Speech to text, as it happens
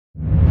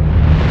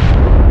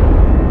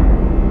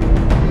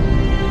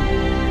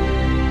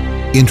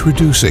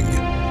Introducing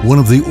one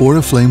of the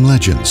Oriflame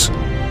legends.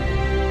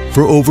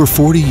 For over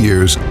 40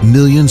 years,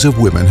 millions of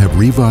women have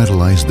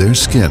revitalized their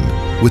skin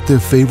with their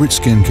favorite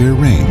skincare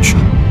range,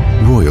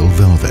 Royal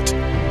Velvet.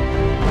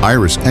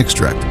 Iris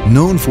extract,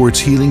 known for its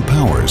healing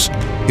powers,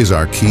 is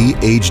our key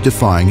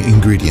age-defying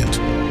ingredient.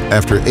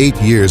 After 8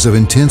 years of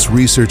intense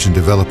research and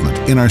development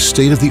in our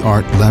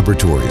state-of-the-art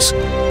laboratories,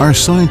 our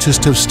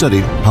scientists have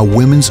studied how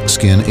women's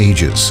skin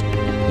ages.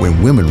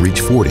 When women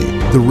reach 40,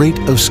 the rate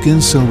of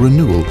skin cell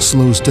renewal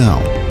slows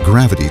down,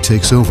 gravity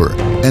takes over,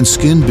 and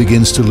skin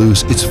begins to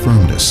lose its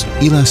firmness,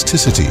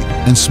 elasticity,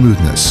 and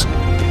smoothness.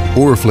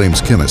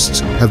 Oriflame's chemists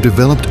have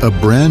developed a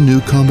brand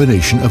new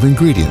combination of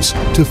ingredients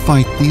to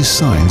fight these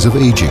signs of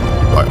aging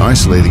by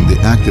isolating the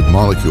active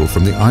molecule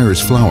from the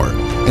iris flower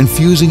and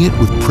fusing it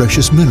with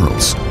precious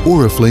minerals.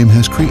 Oriflame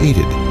has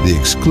created the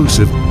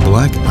exclusive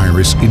Black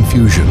Iris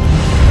Infusion.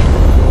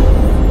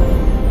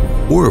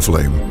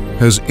 Oriflame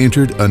has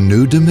entered a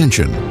new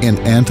dimension in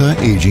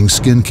anti-aging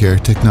skincare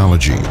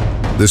technology.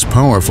 This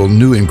powerful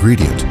new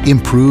ingredient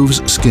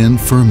improves skin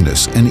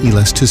firmness and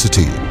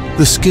elasticity.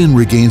 The skin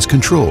regains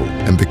control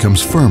and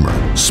becomes firmer,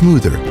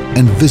 smoother,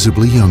 and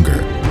visibly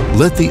younger.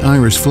 Let the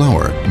iris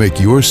flower make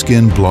your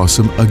skin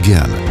blossom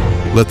again.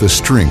 Let the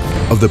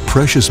strength of the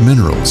precious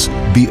minerals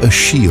be a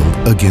shield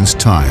against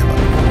time.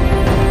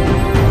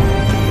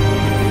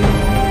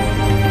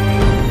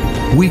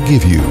 We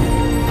give you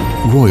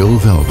Royal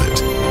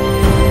Velvet.